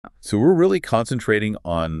So we're really concentrating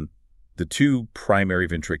on the two primary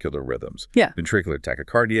ventricular rhythms, ventricular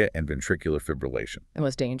tachycardia and ventricular fibrillation. The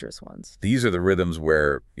most dangerous ones. These are the rhythms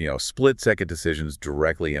where, split-second decisions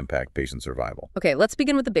directly impact patient survival. Okay, let's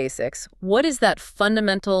begin with the basics. What is that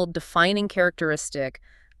fundamental defining characteristic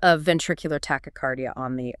of ventricular tachycardia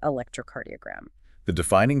on the electrocardiogram? The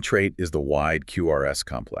defining trait is the wide QRS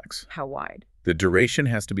complex. How wide? The duration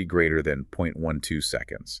has to be greater than 0.12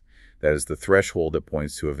 seconds. That is the threshold that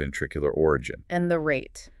points to a ventricular origin. And the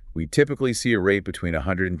rate? We typically see a rate between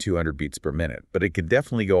 100 and 200 beats per minute, but it can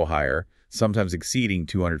definitely go higher, sometimes exceeding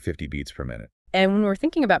 250 beats per minute. And when we're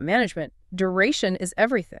thinking about management, duration is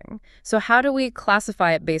everything. So how do we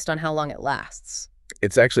classify it based on how long it lasts?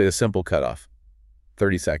 It's actually a simple cutoff,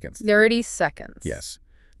 30 seconds. 30 seconds? Yes.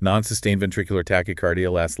 Non-sustained ventricular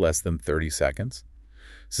tachycardia lasts less than 30 seconds.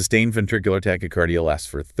 Sustained ventricular tachycardia lasts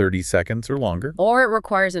for 30 seconds or longer. Or it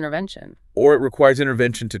requires intervention. Or it requires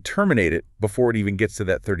intervention to terminate it before it even gets to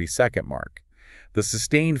that 30-second mark. The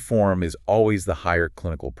sustained form is always the higher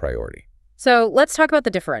clinical priority. So let's talk about the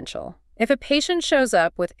differential. If a patient shows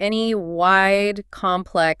up with any wide,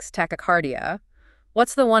 complex tachycardia,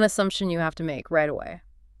 what's the one assumption you have to make right away?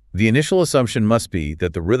 The initial assumption must be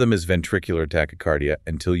that the rhythm is ventricular tachycardia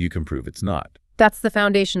until you can prove it's not. That's the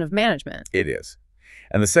foundation of management. It is.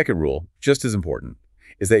 And the second rule, just as important,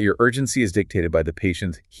 is that your urgency is dictated by the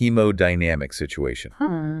patient's hemodynamic situation.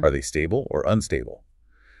 Are they stable or unstable?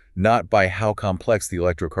 Not by how complex the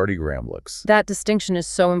electrocardiogram looks. That distinction is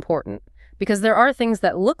so important because there are things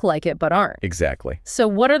that look like it but aren't. Exactly. So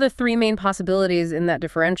what are the three main possibilities in that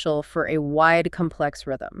differential for a wide, complex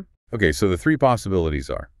rhythm? Okay, so the three possibilities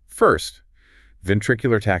are, first,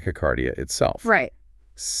 ventricular tachycardia itself. Right.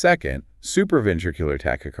 Second, supraventricular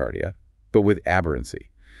tachycardia, but with aberrancy.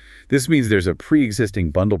 This means there's a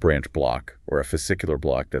pre-existing bundle branch block or a fascicular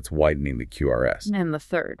block that's widening the QRS. And the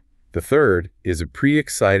third? The third is a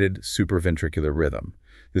pre-excited supraventricular rhythm.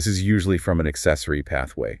 This is usually from an accessory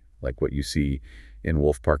pathway, like what you see in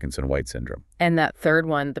Wolff-Parkinson-White syndrome. And that third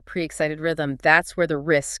one, the pre-excited rhythm, that's where the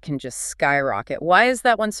risk can just skyrocket. Why is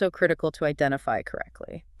that one so critical to identify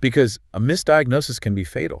correctly? Because a misdiagnosis can be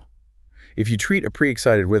fatal. If you treat a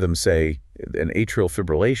pre-excited rhythm, say an atrial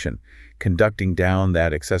fibrillation, conducting down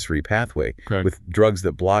that accessory pathway with drugs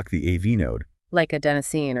that block the AV node. Like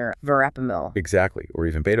adenosine or verapamil. Exactly, or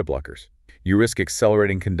even beta blockers. You risk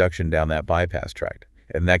accelerating conduction down that bypass tract,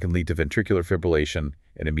 and that can lead to ventricular fibrillation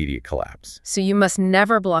and immediate collapse. So you must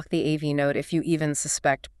never block the AV node if you even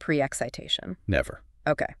suspect pre-excitation. Never.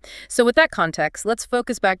 Okay. So with that context, let's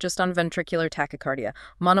focus back just on ventricular tachycardia,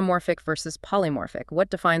 monomorphic versus polymorphic. What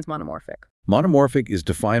defines monomorphic? Monomorphic is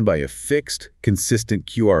defined by a fixed, consistent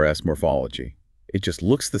QRS morphology. It just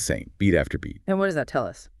looks the same, beat after beat. And what does that tell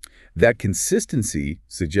us? That consistency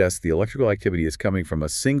suggests the electrical activity is coming from a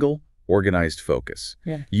single, organized focus.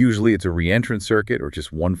 Usually it's a reentrant circuit or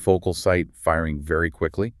just one focal site firing very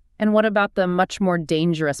quickly. And what about the much more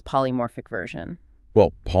dangerous polymorphic version?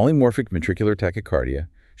 Well, polymorphic ventricular tachycardia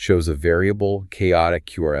shows a variable, chaotic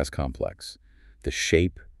QRS complex. The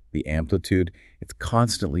shape, the amplitude, it's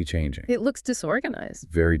constantly changing. It looks disorganized.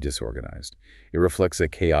 Very disorganized. It reflects a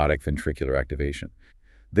chaotic ventricular activation.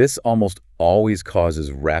 This almost always causes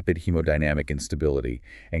rapid hemodynamic instability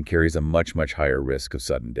and carries a much, much higher risk of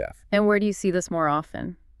sudden death. And where do you see this more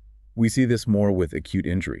often? We see this more with acute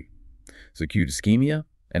injury. So acute ischemia,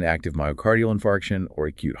 an active myocardial infarction, or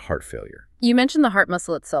acute heart failure. You mentioned the heart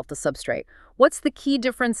muscle itself, the substrate. What's the key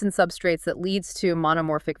difference in substrates that leads to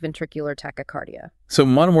monomorphic ventricular tachycardia? So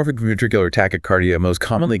monomorphic ventricular tachycardia most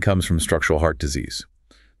commonly comes from structural heart disease.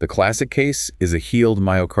 The classic case is a healed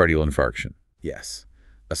myocardial infarction. Yes,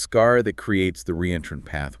 a scar that creates the reentrant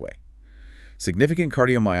pathway. Significant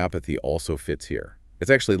cardiomyopathy also fits here. It's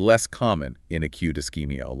actually less common in acute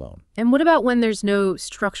ischemia alone. And what about when there's no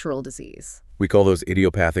structural disease? We call those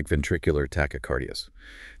idiopathic ventricular tachycardias.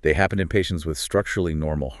 They happen in patients with structurally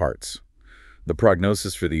normal hearts. The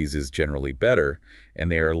prognosis for these is generally better,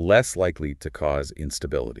 and they are less likely to cause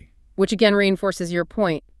instability. Which again reinforces your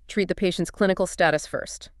point. Treat the patient's clinical status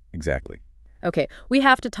first. Exactly. Okay, we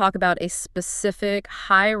have to talk about a specific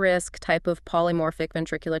high-risk type of polymorphic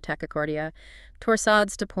ventricular tachycardia,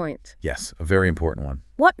 torsades de pointe. Yes, a very important one.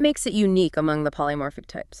 What makes it unique among the polymorphic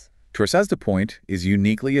types? Torsades de pointe is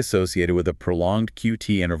uniquely associated with a prolonged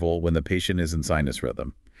QT interval when the patient is in sinus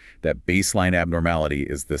rhythm. That baseline abnormality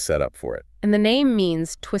is the setup for it. And the name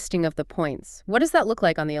means twisting of the points. What does that look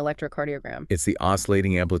like on the electrocardiogram? It's the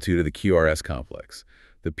oscillating amplitude of the QRS complex.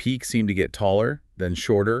 The peaks seem to get taller, then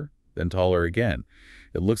shorter, then taller again.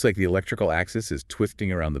 It looks like the electrical axis is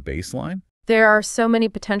twisting around the baseline. There are so many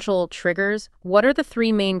potential triggers. What are the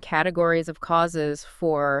three main categories of causes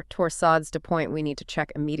for torsades de pointe we need to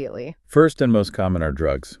check immediately? First and most common are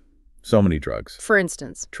drugs. So many drugs. For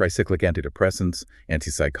instance, Tricyclic antidepressants,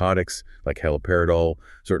 antipsychotics like haloperidol,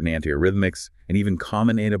 certain antiarrhythmics, and even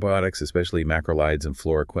common antibiotics, especially macrolides and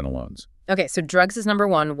fluoroquinolones. okay, so drugs is number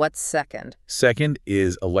one. What's second? Second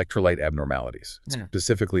is electrolyte abnormalities,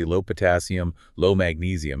 specifically low potassium, low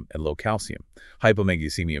magnesium, and low calcium.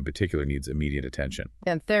 Hypomagnesemia in particular needs immediate attention.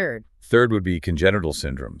 And third? Third would be congenital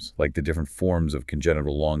syndromes, like the different forms of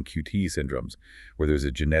congenital long QT syndromes, where there's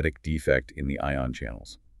a genetic defect in the ion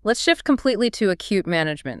channels. Let's shift completely to acute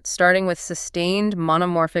management, starting with sustained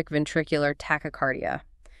monomorphic ventricular tachycardia.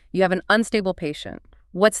 You have an unstable patient.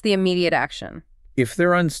 What's the immediate action? If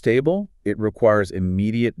they're unstable, it requires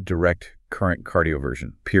immediate direct current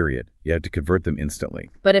cardioversion, period. You have to convert them instantly.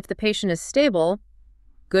 But if the patient is stable,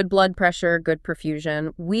 good blood pressure, good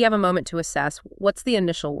perfusion, we have a moment to assess what's the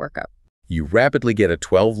initial workup. You rapidly get a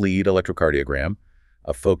 12-lead electrocardiogram,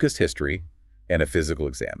 a focused history, and a physical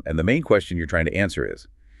exam. And the main question you're trying to answer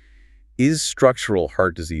is structural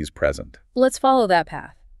heart disease present? Let's follow that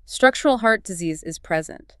path. Structural heart disease is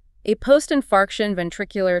present. A post-infarction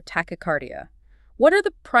ventricular tachycardia. What are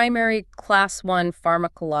the primary class 1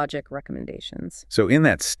 pharmacologic recommendations? So in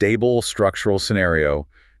that stable structural scenario,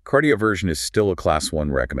 cardioversion is still a class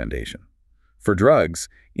 1 recommendation. For drugs,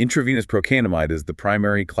 intravenous procainamide is the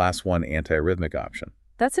primary class 1 antiarrhythmic option.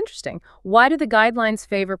 That's interesting. Why do the guidelines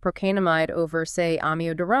favor procainamide over, say,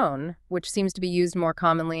 amiodarone, which seems to be used more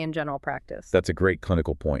commonly in general practice? That's a great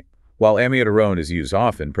clinical point. While amiodarone is used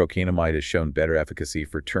often, procainamide has shown better efficacy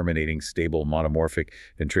for terminating stable monomorphic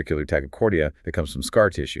ventricular tachycardia that comes from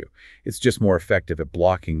scar tissue. It's just more effective at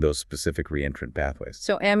blocking those specific reentrant pathways.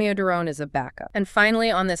 So amiodarone is a backup. And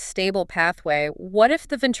finally, on this stable pathway, what if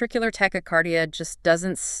the ventricular tachycardia just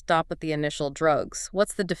doesn't stop with the initial drugs?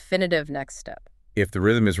 What's the definitive next step? If the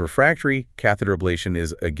rhythm is refractory, catheter ablation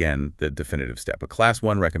is, again, the definitive step, a class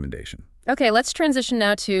 1 recommendation. Okay, let's transition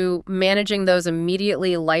now to managing those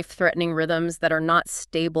immediately life-threatening rhythms that are not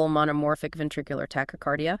stable monomorphic ventricular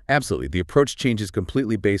tachycardia. Absolutely. The approach changes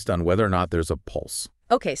completely based on whether or not there's a pulse.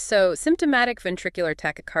 Okay, so symptomatic ventricular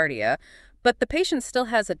tachycardia, but the patient still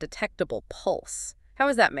has a detectable pulse. How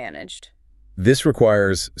is that managed? This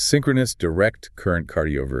requires synchronous direct current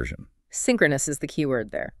cardioversion. Synchronous is the key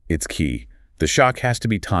word there. It's key. The shock has to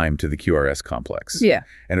be timed to the QRS complex. Yeah.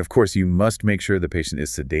 And of course, you must make sure the patient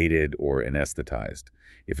is sedated or anesthetized.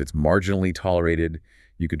 If it's marginally tolerated,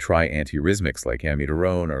 you could try antiarrhythmics like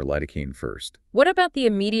amiodarone or lidocaine first. What about the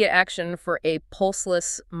immediate action for a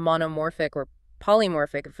pulseless monomorphic or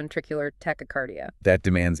polymorphic ventricular tachycardia? That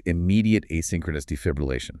demands immediate asynchronous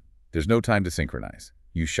defibrillation. There's no time to synchronize.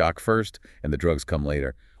 You shock first, and the drugs come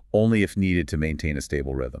later, only if needed to maintain a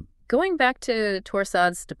stable rhythm. Going back to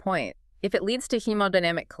torsades de pointe, if it leads to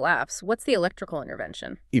hemodynamic collapse, what's the electrical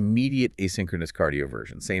intervention? Immediate asynchronous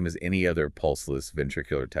cardioversion, same as any other pulseless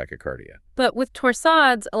ventricular tachycardia. But with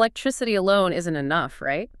torsades, electricity alone isn't enough,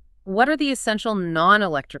 right? What are the essential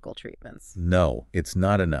non-electrical treatments? No, it's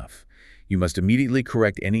not enough. You must immediately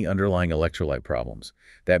correct any underlying electrolyte problems.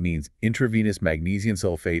 That means intravenous magnesium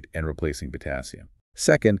sulfate and replacing potassium.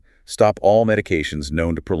 Second, stop all medications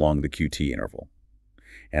known to prolong the QT interval.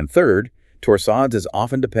 And third, torsades is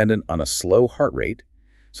often dependent on a slow heart rate,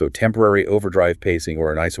 so temporary overdrive pacing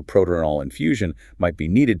or an isoproterenol infusion might be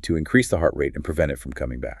needed to increase the heart rate and prevent it from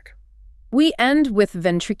coming back. We end with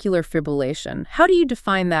ventricular fibrillation. How do you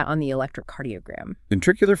define that on the electrocardiogram?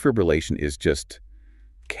 Ventricular fibrillation is just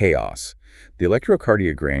chaos. The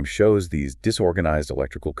electrocardiogram shows these disorganized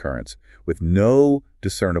electrical currents with no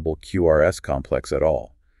discernible QRS complex at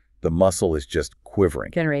all. The muscle is just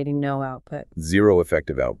quivering. Generating no output. Zero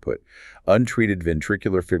effective output. Untreated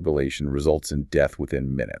ventricular fibrillation results in death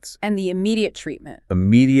within minutes. And the immediate treatment?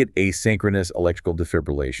 Immediate asynchronous electrical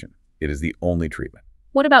defibrillation. It is the only treatment.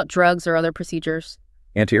 What about drugs or other procedures?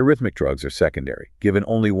 Antiarrhythmic drugs are secondary, given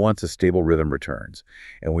only once a stable rhythm returns,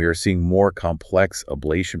 and we are seeing more complex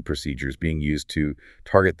ablation procedures being used to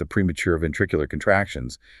target the premature ventricular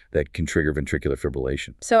contractions that can trigger ventricular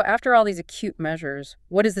fibrillation. So after all these acute measures,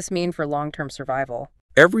 what does this mean for long-term survival?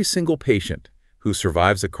 Every single patient who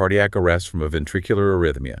survives a cardiac arrest from a ventricular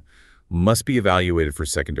arrhythmia must be evaluated for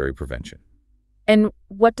secondary prevention. And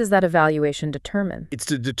what does that evaluation determine? It's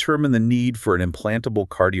to determine the need for an implantable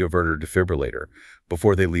cardioverter defibrillator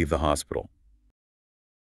before they leave the hospital.